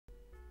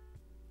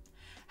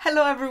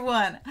Hello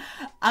everyone!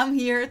 I'm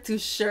here to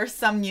share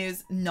some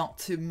news not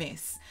to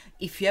miss.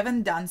 If you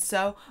haven't done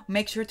so,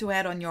 make sure to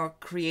head on your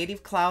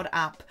Creative Cloud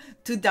app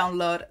to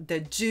download the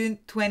June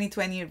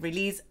 2020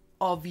 release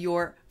of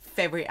your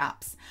favorite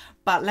apps.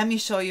 But let me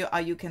show you how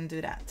you can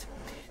do that.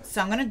 So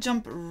I'm gonna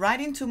jump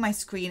right into my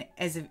screen.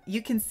 As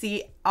you can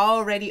see, I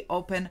already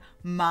opened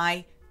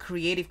my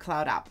Creative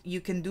Cloud app.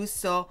 You can do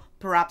so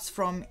perhaps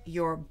from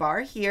your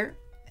bar. Here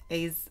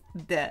is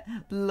the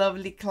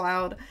lovely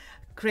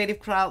Creative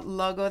Cloud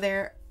logo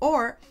there,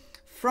 or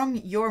from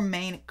your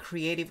main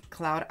Creative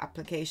Cloud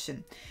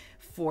application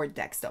for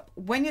desktop.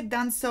 When you've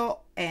done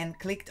so and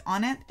clicked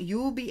on it, you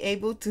will be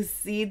able to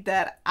see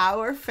that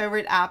our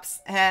favorite apps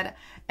had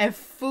a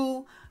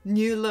full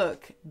new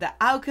look. The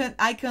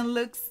icon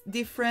looks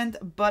different,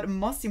 but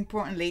most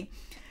importantly,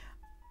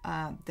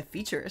 the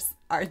features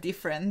are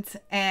different,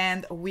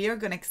 and we are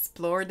going to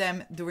explore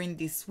them during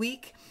this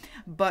week.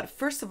 But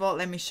first of all,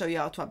 let me show you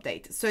how to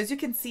update. So as you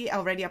can see, I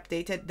already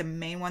updated the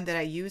main one that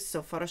I use,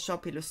 so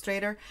Photoshop,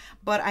 Illustrator,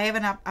 but I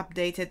haven't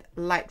updated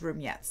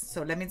Lightroom yet.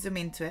 So let me zoom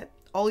into it.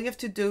 All you have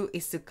to do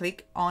is to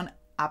click on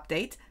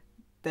update,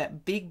 the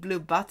big blue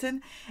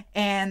button,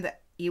 and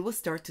it will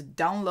start to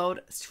download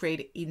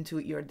straight into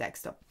your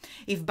desktop.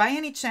 If by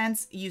any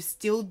chance you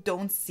still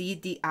don't see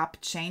the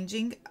app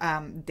changing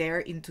there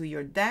into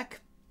your deck,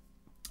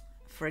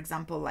 for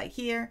example, like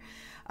here,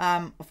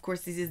 of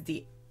course, this is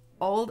the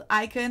old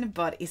icon,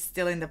 but it's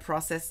still in the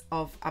process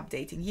of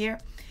updating here.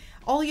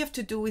 All you have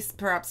to do is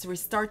perhaps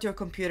restart your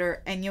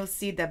computer and you'll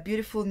see the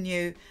beautiful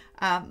new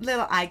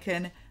little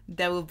icon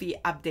that will be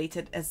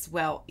updated as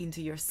well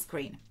into your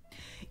screen.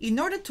 In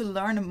order to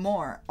learn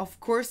more, of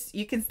course,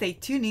 you can stay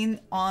tuned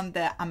in on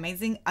the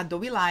amazing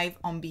Adobe Live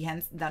on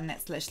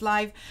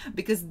behance.net/live,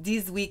 because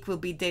this week will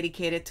be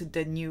dedicated to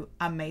the new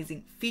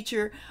amazing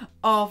feature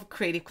of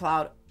Creative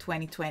Cloud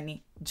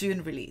 2020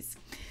 June release.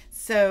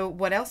 So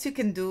what else you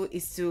can do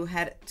is to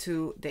head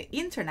to the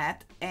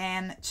internet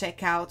and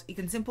check out, you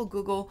can simply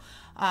Google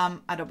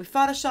Adobe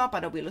Photoshop,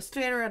 Adobe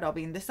Illustrator,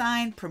 Adobe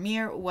InDesign,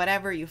 Premiere,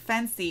 whatever you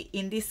fancy.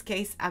 In this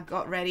case, I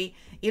got ready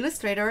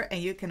Illustrator,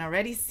 and you can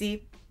already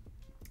see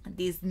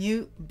this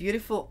new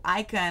beautiful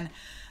icon,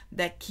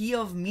 the key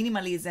of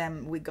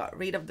minimalism. We got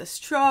rid of the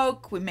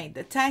stroke, we made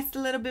the text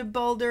a little bit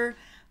bolder.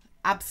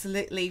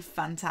 Absolutely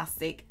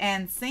fantastic.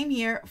 And same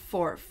here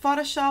for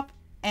Photoshop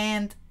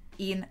and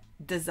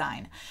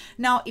InDesign.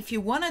 Now, if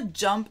you want to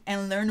jump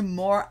and learn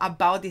more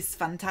about this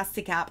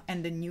fantastic app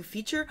and the new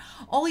feature,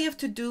 all you have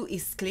to do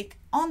is click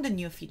on the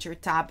new feature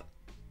tab.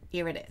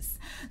 Here it is.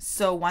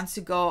 So once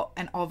you go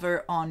and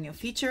over on new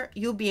feature,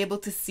 you'll be able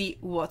to see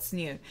what's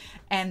new.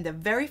 And the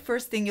very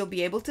first thing you'll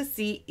be able to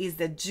see is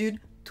the June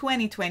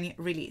 2020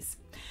 release.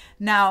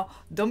 Now,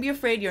 don't be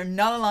afraid, you're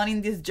not alone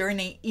in this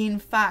journey. In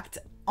fact,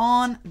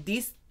 on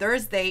this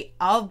Thursday,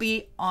 I'll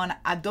be on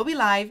Adobe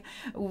Live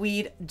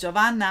with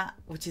Giovanna,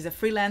 which is a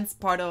freelance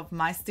part of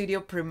my Studio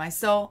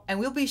Printmysoul, and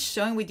we'll be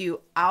showing with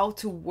you how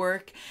to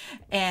work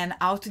and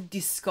how to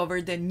discover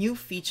the new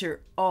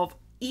feature of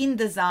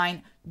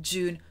InDesign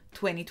June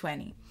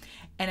 2020.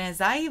 And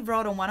as I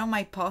wrote on one of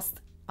my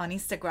posts on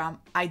Instagram,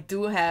 I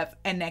do have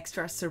an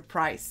extra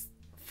surprise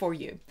for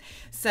you.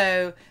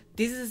 So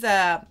this is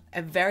a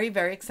very,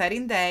 very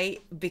exciting day,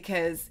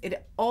 because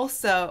it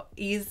also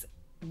is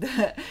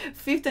the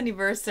 5th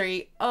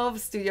anniversary of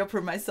Studio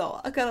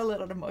Printmysoul. I got a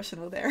little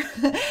emotional there.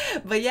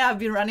 But yeah, I've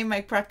been running my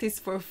practice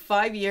for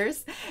 5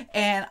 years,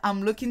 and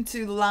I'm looking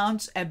to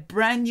launch a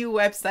brand new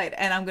website,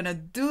 and I'm gonna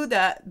do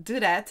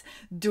that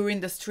during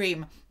the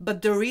stream.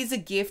 But there is a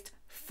gift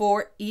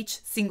for each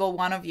single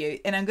one of you,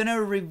 and I'm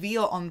gonna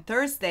reveal on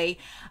Thursday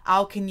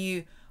how can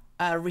you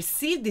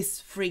receive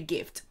this free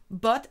gift.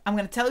 But I'm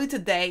gonna tell you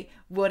today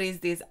what is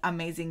this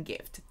amazing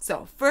gift.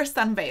 So first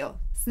unveil,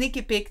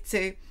 sneaky peek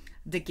to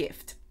the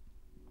gift.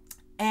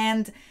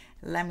 And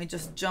let me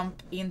just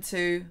jump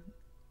into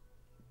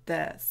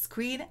the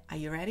screen. Are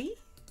you ready?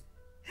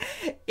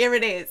 Here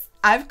it is.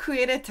 I've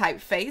created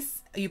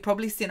typeface. You've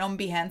probably seen on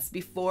Behance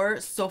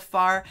before. So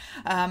far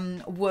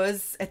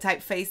was a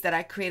typeface that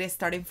I created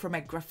starting from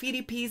a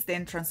graffiti piece,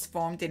 then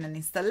transformed in an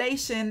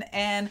installation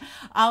and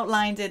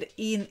outlined it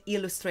in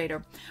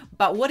Illustrator.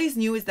 But what is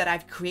new is that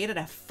I've created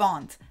a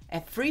font,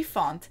 a free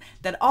font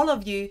that all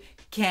of you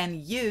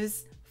can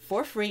use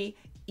for free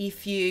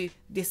if you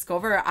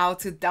discover how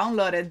to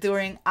download it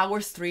during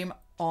our stream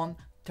on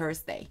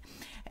Thursday.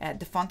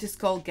 The font is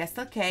called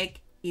Gestal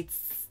Cake.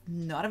 It's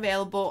not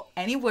available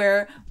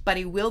anywhere, but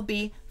it will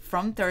be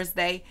from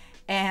Thursday.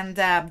 And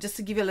just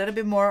to give you a little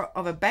bit more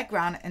of a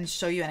background and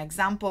show you an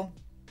example,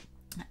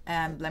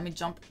 let me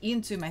jump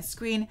into my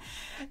screen.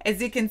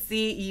 As you can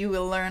see, you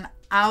will learn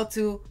how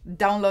to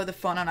download the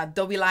font on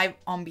Adobe Live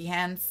on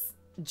Behance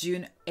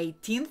June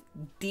 18th,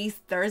 this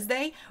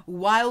Thursday,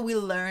 while we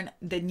learn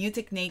the new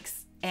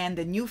techniques and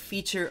the new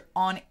feature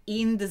on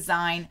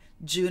InDesign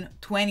June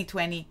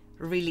 2020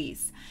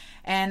 release.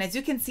 And as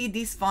you can see,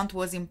 this font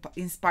was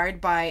inspired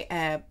by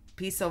a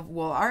piece of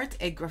wall art,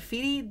 a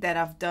graffiti that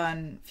I've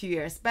done a few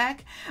years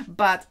back.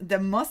 But the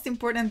most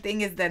important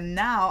thing is that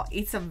now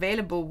it's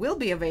available, will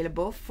be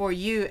available for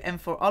you and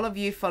for all of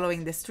you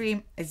following the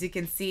stream. As you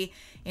can see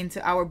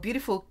into our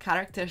beautiful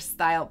character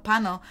style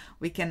panel,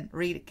 we can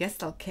read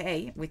Gestal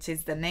K, which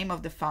is the name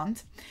of the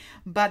font.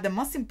 But the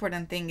most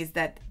important thing is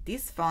that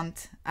this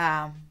font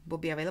will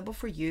be available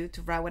for you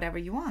to write whatever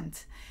you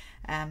want.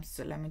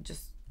 So let me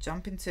just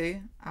jump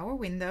into our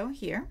window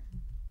here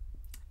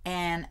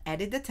and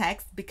edit the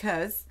text,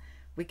 because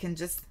we can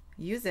just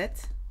use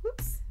it.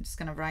 Oops, I'm just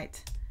gonna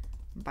write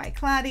by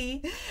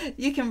Clady.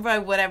 You can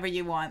write whatever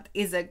you want.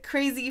 It's a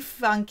crazy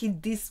funky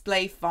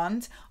display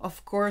font.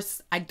 Of course,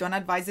 I don't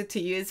advise it to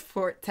use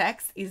for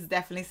text. It's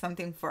definitely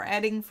something for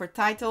editing, for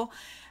title,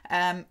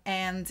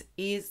 and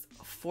is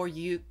for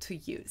you to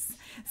use.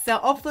 So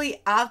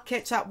hopefully I'll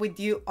catch up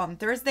with you on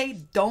Thursday.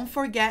 Don't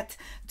forget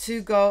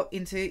to go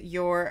into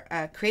your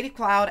Creative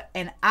Cloud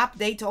and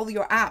update all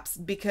your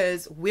apps,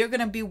 because we're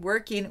gonna be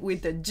working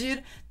with the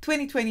June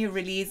 2020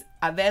 release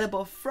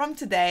available from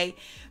today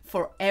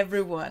for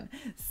everyone.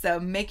 So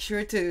make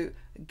sure to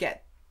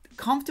get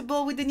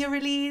comfortable with the new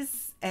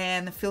release,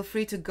 and feel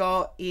free to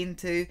go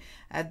into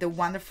the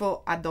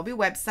wonderful Adobe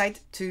website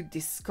to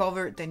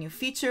discover the new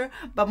feature.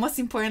 But most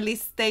importantly,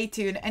 stay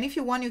tuned. And if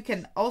you want, you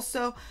can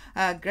also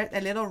get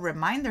a little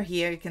reminder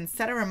here. You can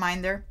set a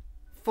reminder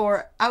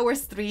for our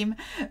stream.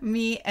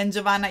 Me and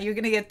Giovanna, you're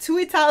gonna get 2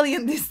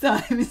 Italian this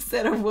time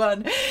instead of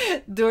 1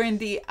 during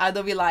the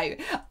Adobe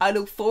Live. I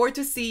look forward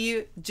to see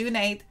you June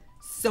 8th.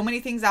 So many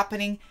things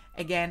happening.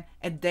 Again,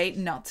 a date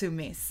not to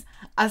miss.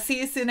 I'll see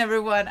you soon,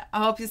 everyone.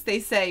 I hope you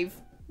stay safe.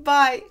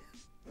 Bye.